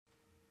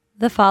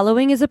The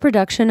following is a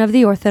production of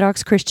the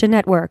Orthodox Christian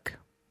Network.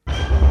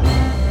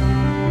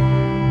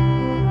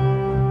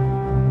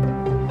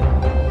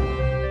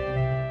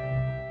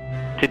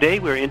 Today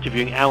we're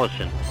interviewing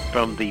Allison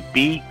from the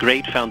Be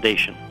Great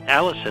Foundation.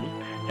 Allison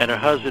and her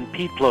husband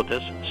Pete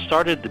Plotas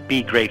started the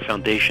Be Great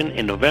Foundation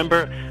in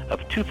November of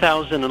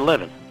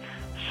 2011.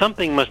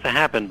 Something must have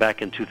happened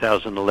back in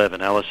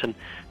 2011. Allison,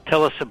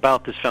 tell us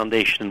about this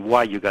foundation and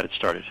why you got it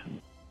started.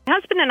 My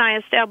husband and I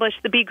established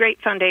the Be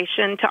Great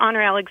Foundation to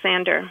honor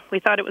Alexander. We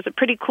thought it was a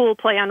pretty cool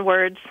play on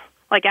words,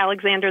 like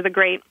Alexander the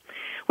Great.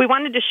 We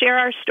wanted to share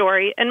our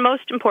story, and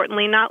most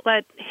importantly, not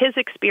let his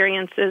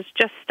experiences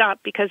just stop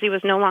because he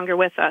was no longer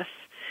with us.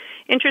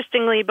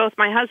 Interestingly, both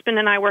my husband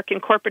and I work in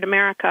corporate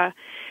America,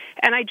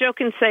 and I joke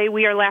and say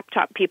we are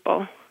laptop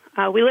people.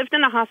 We lived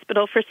in a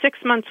hospital for 6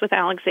 months with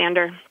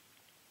Alexander.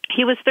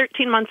 He was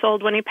 13 months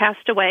old when he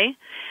passed away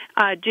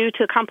due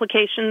to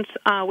complications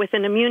with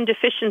an immune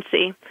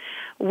deficiency.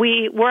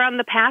 We were on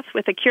the path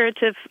with a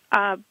curative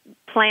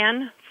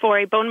plan for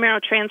a bone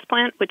marrow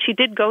transplant, which he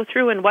did go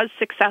through and was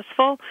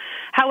successful.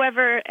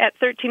 However, at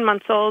 13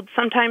 months old,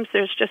 sometimes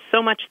there's just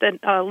so much that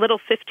a little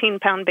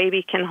 15-pound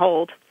baby can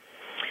hold.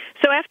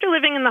 So after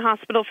living in the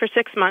hospital for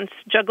 6 months,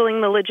 juggling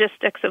the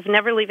logistics of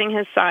never leaving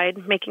his side,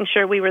 making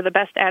sure we were the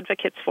best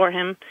advocates for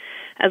him,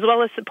 as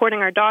well as supporting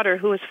our daughter,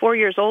 who was 4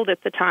 years old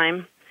at the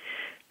time,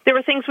 there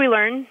were things we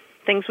learned,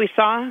 things we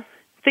saw,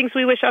 things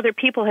we wish other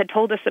people had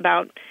told us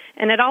about,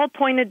 and it all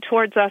pointed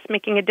towards us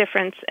making a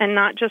difference and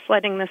not just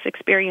letting this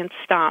experience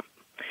stop.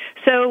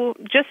 So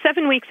just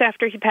 7 weeks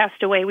after he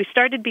passed away, we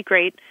started Be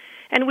Great,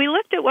 and we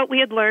looked at what we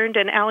had learned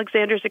in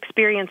Alexander's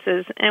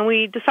experiences, and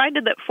we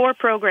decided that 4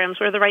 programs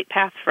were the right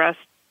path for us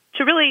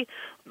to really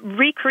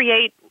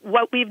recreate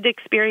what we've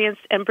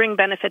experienced and bring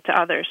benefit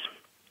to others.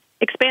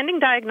 Expanding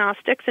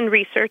diagnostics and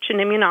research in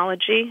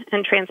immunology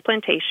and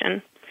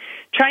transplantation,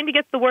 trying to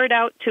get the word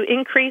out to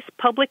increase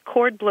public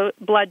cord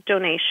blood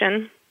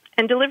donation,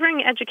 and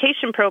delivering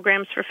education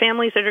programs for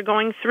families that are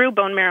going through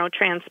bone marrow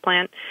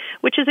transplant,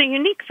 which is a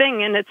unique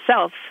thing in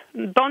itself.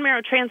 Bone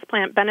marrow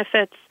transplant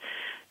benefits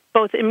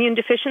both immune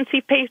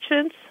deficiency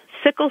patients,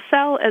 sickle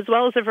cell, as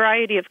well as a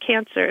variety of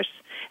cancers.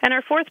 And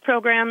our 4th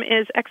program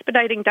is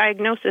expediting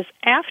diagnosis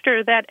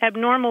after that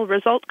abnormal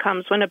result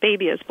comes when a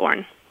baby is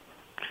born.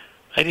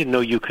 I didn't know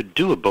you could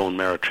do a bone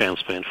marrow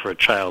transplant for a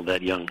child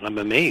that young. I'm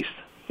amazed.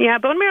 Yeah,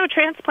 bone marrow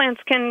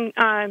transplants can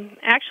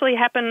actually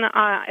happen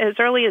as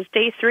early as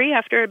day 3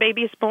 after a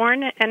baby is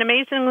born, and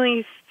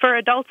amazingly for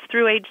adults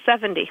through age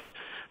 70.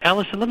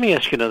 Allison, let me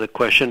ask you another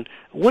question.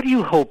 What do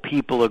you hope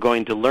people are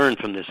going to learn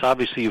from this?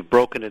 Obviously, you've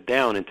broken it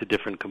down into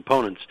different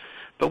components,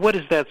 but what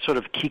is that sort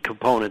of key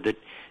component that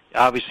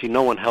obviously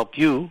no one helped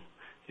you,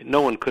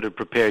 no one could have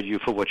prepared you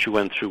for what you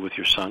went through with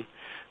your son,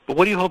 but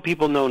what do you hope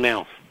people know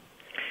now?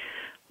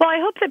 Well, I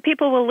hope that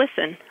people will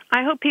listen.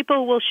 I hope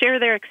people will share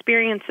their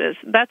experiences.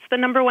 That's the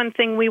number one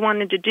thing we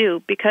wanted to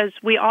do because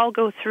we all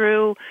go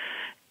through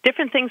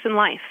different things in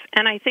life.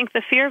 And I think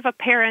the fear of a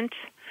parent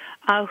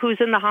who's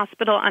in the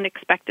hospital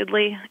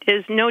unexpectedly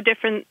is no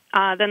different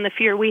than the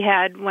fear we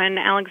had when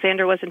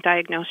Alexander wasn't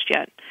diagnosed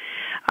yet.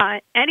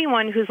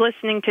 Anyone who's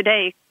listening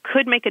today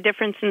could make a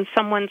difference in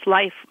someone's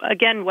life,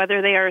 again,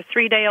 whether they are a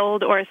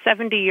 3-day-old or a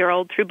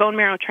 70-year-old through bone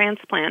marrow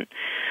transplant.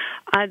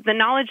 The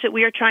knowledge that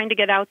we are trying to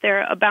get out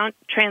there about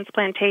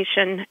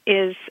transplantation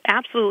is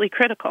absolutely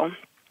critical.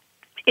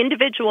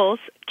 Individuals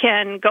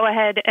can go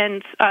ahead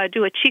and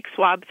do a cheek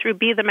swab through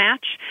Be the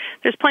Match.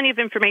 There's plenty of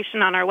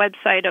information on our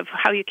website of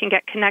how you can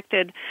get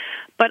connected.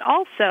 But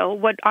also,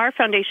 what our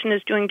foundation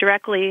is doing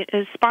directly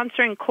is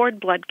sponsoring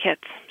cord blood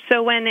kits.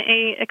 So when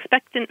a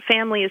expectant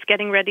family is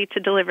getting ready to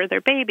deliver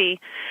their baby,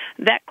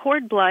 that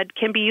cord blood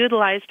can be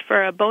utilized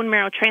for a bone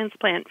marrow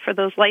transplant for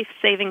those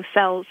life-saving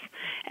cells.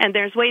 And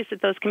there's ways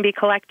that those can be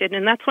collected,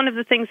 and that's one of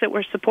the things that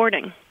we're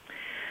supporting.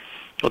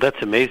 Well,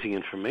 that's amazing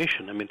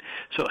information. I mean,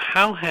 so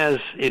how has,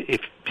 if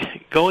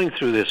going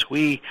through this,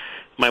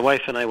 my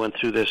wife and I went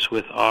through this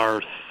with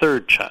our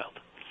 3rd child.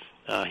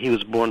 He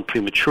was born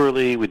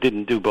prematurely. We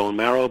didn't do bone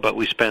marrow, but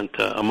we spent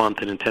a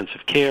month in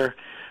intensive care.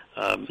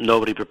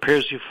 Nobody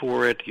prepares you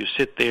for it. You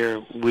sit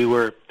there. We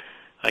were,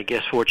 I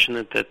guess,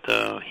 fortunate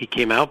that he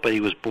came out, but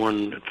he was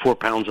born at 4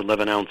 pounds,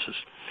 11 ounces.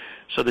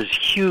 So there's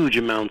huge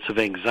amounts of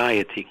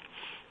anxiety.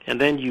 And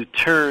then you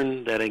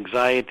turn that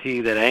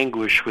anxiety, that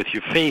anguish with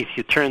your faith,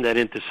 you turn that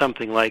into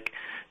something like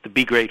the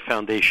Be Great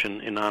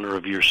Foundation in honor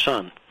of your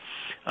son.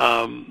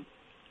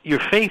 Your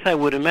faith, I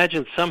would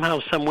imagine, somehow,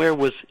 somewhere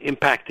was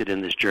impacted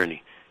in this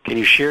journey. Can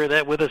you share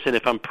that with us? And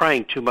if I'm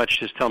prying too much,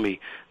 just tell me,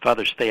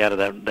 Father, stay out of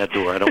that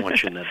door. I don't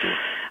want you in that door.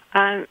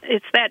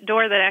 It's that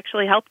door that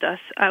actually helped us.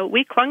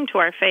 We clung to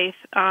our faith.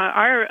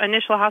 Our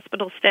initial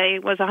hospital stay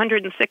was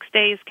 106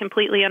 days,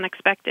 completely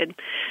unexpected.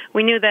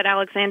 We knew that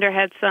Alexander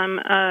had some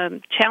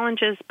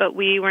challenges, but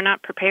we were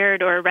not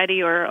prepared or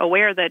ready or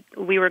aware that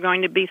we were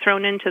going to be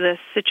thrown into this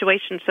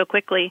situation so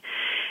quickly.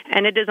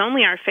 And it is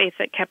only our faith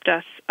that kept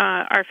us.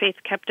 Our faith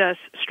kept us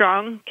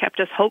strong, kept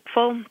us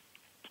hopeful.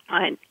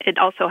 It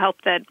also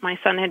helped that my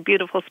son had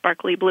beautiful,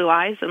 sparkly blue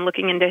eyes, and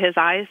looking into his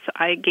eyes,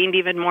 I gained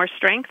even more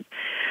strength.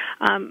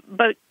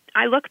 But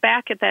I look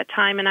back at that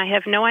time, and I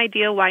have no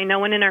idea why no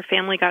one in our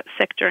family got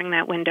sick during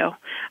that window.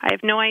 I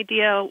have no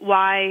idea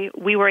why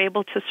we were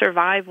able to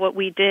survive what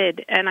we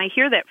did, and I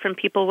hear that from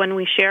people when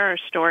we share our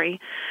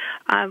story.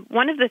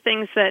 One of the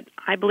things that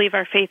I believe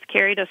our faith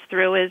carried us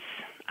through is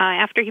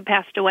after he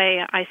passed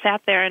away, I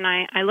sat there and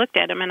I looked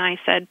at him and I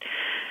said,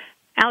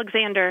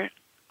 Alexander,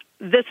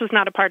 this was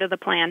not a part of the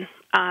plan.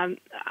 I'm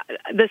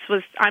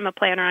a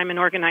planner, I'm an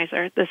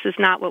organizer. This is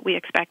not what we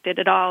expected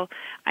at all.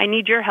 I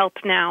need your help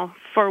now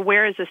for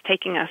where is this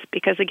taking us?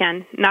 Because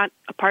again, not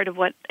a part of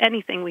what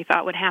anything we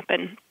thought would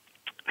happen.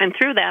 And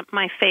through that,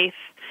 my faith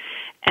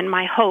and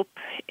my hope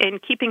in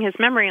keeping his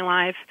memory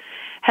alive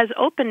has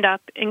opened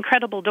up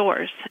incredible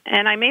doors.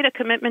 And I made a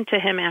commitment to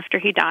him after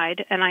he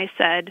died, and I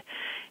said,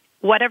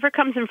 whatever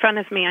comes in front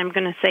of me, I'm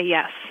going to say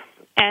yes.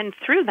 And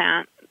through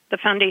that, the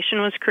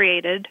foundation was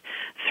created.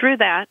 Through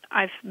that,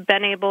 I've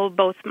been able,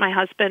 both my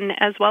husband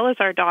as well as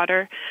our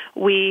daughter,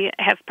 we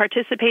have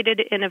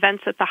participated in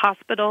events at the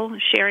hospital,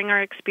 sharing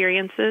our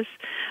experiences.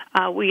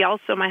 We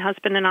also, my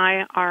husband and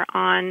I, are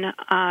on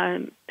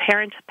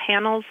parent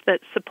panels that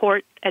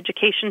support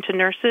education to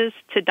nurses,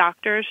 to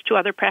doctors, to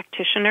other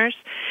practitioners.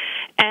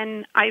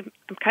 And I'm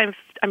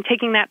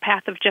taking that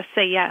path of just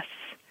say yes.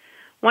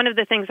 One of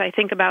the things I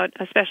think about,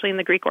 especially in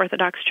the Greek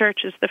Orthodox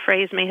Church, is the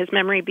phrase, may his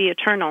memory be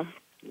eternal.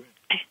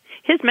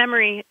 His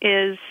memory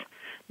is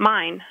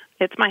mine.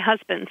 It's my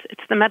husband's.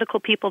 It's the medical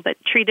people that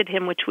treated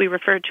him, which we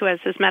refer to as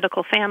his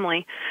medical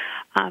family.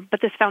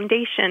 But this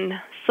foundation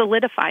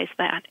solidifies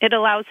that. It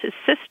allows his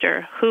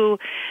sister, who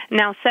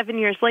now 7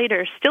 years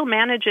later still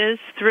manages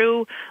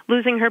through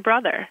losing her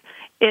brother.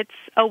 It's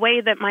a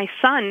way that my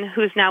son,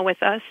 who's now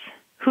with us,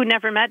 who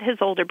never met his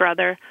older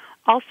brother,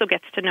 also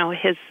gets to know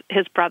his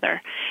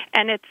brother.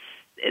 And it's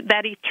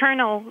that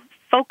eternal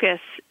focus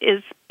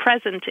is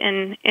present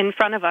in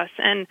front of us.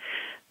 And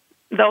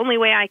the only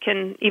way I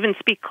can even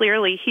speak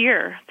clearly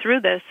here through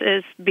this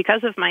is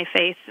because of my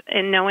faith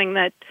in knowing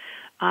that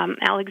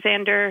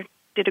Alexander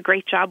did a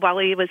great job while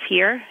he was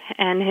here,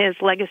 and his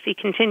legacy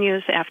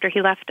continues after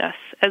he left us.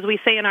 As we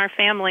say in our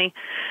family,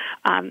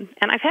 and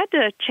I've had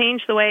to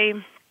change the way,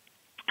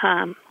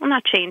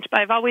 not change,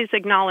 but I've always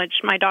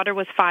acknowledged my daughter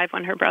was 5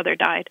 when her brother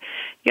died.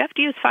 You have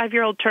to use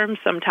 5-year-old terms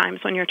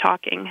sometimes when you're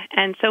talking.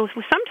 And so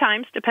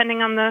sometimes,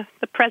 depending on the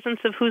presence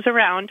of who's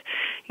around,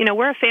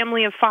 we're a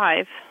family of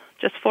 5.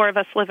 Just 4 of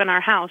us live in our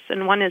house,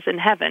 and 1 is in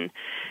heaven.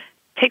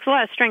 It takes a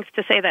lot of strength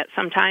to say that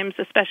sometimes,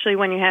 especially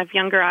when you have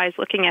younger eyes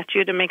looking at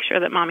you to make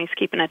sure that Mommy's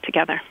keeping it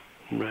together.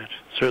 Right.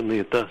 Certainly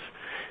it does.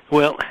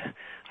 Well,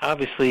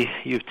 obviously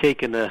you've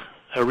taken a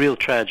real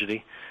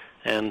tragedy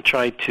and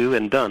tried to,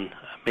 and done,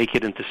 make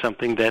it into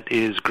something that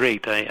is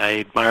great.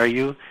 I admire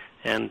you,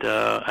 and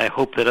I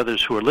hope that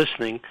others who are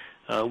listening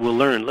will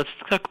learn. Let's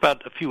talk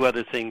about a few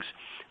other things.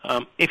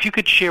 If you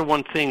could share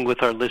one thing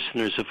with our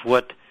listeners of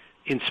what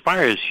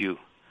inspires you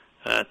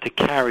to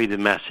carry the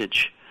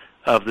message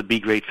of the Be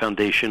Great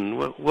Foundation,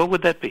 what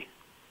would that be?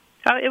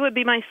 It would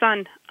be my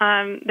son.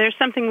 There's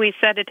something we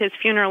said at his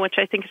funeral, which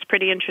I think is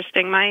pretty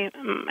interesting.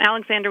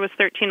 Alexander was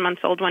 13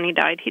 months old when he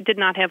died. He did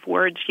not have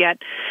words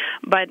yet,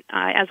 but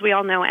as we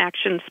all know,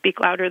 actions speak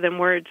louder than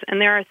words. And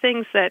there are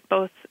things that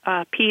both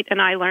Pete and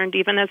I learned,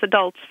 even as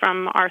adults,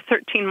 from our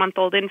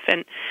 13-month-old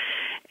infant.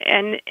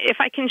 And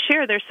if I can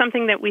share, there's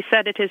something that we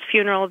said at his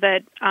funeral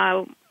that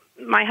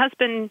my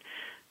husband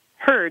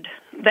heard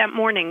that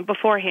morning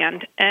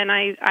beforehand, and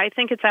I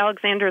think it's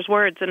Alexander's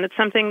words, and it's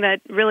something that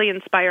really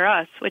inspire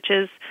us, which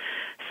is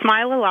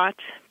smile a lot,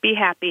 be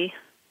happy,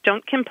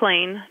 don't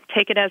complain,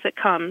 take it as it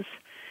comes.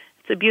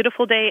 It's a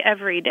beautiful day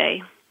every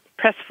day.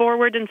 Press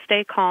forward and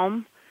stay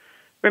calm.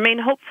 Remain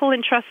hopeful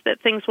and trust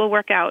that things will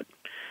work out.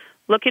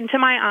 Look into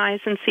my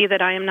eyes and see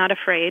that I am not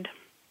afraid.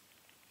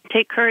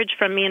 Take courage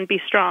from me and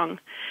be strong.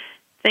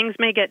 Things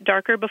may get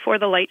darker before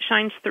the light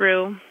shines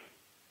through.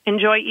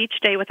 Enjoy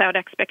each day without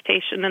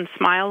expectation and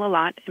smile a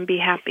lot and be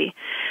happy.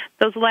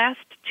 Those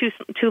last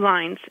two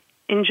lines,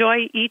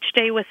 enjoy each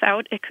day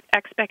without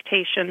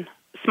expectation,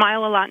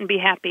 smile a lot and be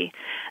happy.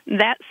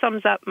 That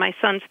sums up my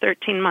son's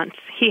 13 months.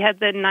 He had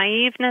the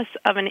naiveness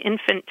of an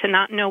infant to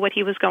not know what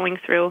he was going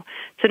through,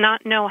 to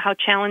not know how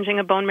challenging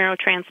a bone marrow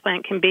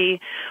transplant can be,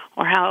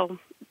 or how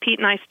Pete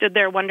and I stood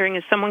there wondering,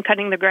 is someone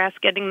cutting the grass,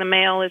 getting the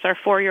mail? Is our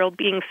 4-year-old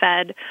being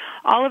fed?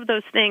 All of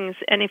those things.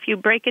 And if you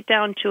break it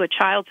down to a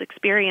child's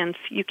experience,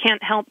 you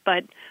can't help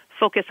but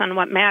focus on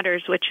what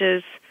matters, which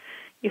is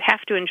you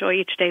have to enjoy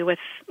each day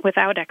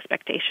without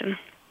expectation.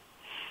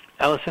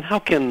 Allison, how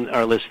can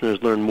our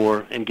listeners learn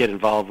more and get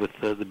involved with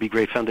the Be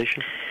Great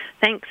Foundation?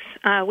 Thanks.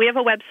 We have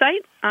a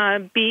website,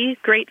 Be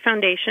Great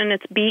Foundation.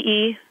 It's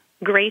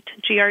BE-GREAT,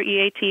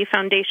 G-R-E-A-T,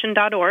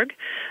 foundation.org.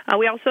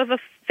 We also have a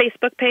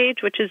Facebook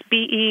page, which is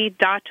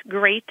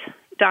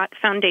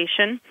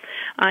be.great.foundation.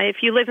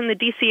 If you live in the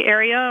D.C.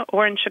 area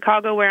or in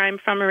Chicago, where I'm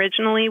from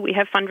originally, we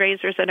have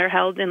fundraisers that are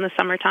held in the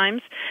summer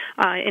times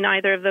in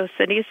either of those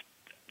cities,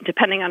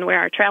 depending on where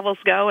our travels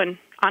go. And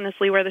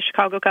honestly, where the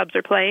Chicago Cubs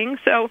are playing.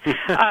 So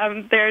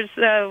there's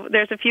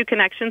a few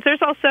connections.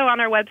 There's also on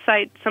our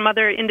website some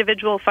other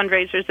individual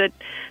fundraisers that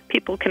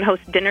people can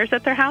host dinners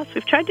at their house.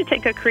 We've tried to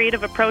take a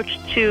creative approach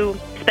to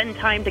spend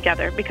time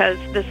together because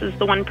this is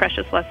the one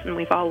precious lesson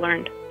we've all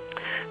learned.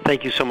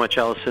 Thank you so much,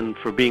 Allison,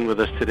 for being with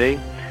us today.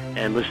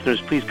 And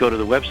listeners, please go to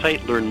the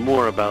website, learn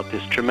more about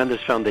this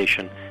tremendous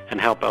foundation, and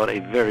help out a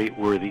very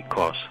worthy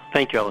cause.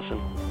 Thank you, Allison.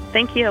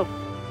 Thank you.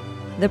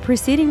 The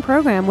preceding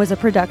program was a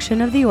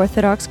production of the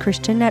Orthodox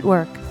Christian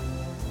Network.